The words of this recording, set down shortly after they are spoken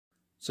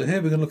So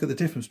here we're going to look at the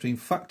difference between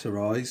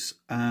factorise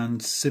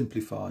and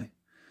simplify.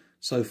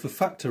 So for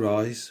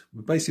factorise,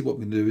 basically what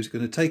we're going to do is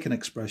going to take an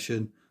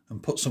expression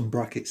and put some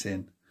brackets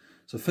in.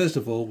 So first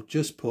of all,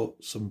 just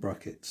put some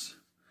brackets.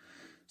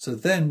 So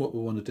then what we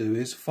want to do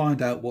is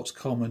find out what's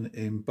common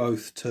in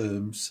both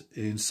terms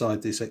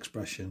inside this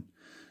expression.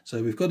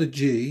 So we've got a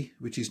g,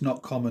 which is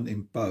not common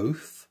in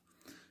both.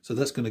 So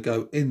that's going to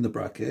go in the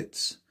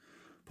brackets.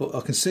 But I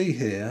can see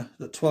here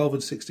that 12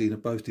 and 16 are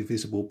both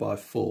divisible by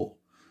 4.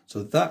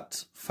 So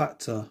that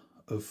factor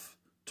of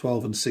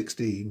 12 and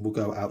 16 will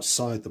go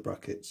outside the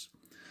brackets.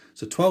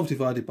 So 12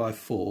 divided by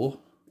 4,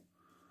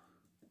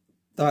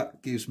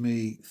 that gives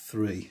me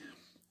 3.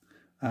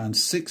 And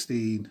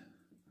 16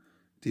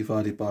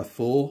 divided by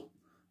 4,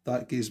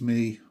 that gives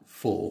me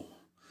 4.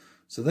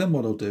 So then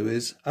what I'll do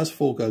is, as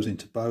 4 goes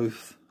into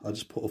both, I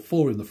just put a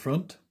 4 in the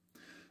front.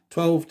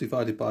 12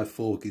 divided by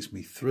 4 gives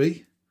me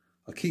 3.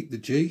 I keep the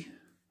g,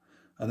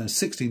 and then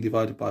 16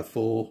 divided by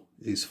 4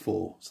 is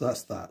 4. So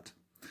that's that.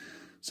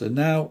 So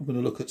now I'm going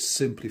to look at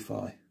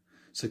simplify.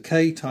 So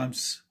k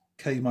times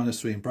k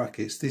minus 3 in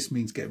brackets, this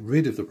means get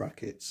rid of the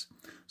brackets.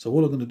 So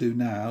what I'm going to do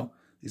now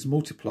is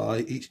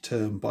multiply each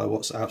term by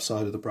what's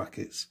outside of the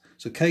brackets.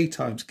 So k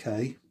times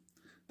k,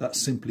 that's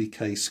simply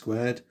k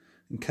squared,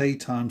 and k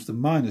times the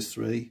minus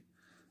 3,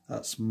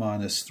 that's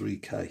minus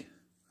 3k.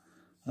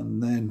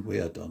 And then we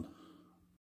are done.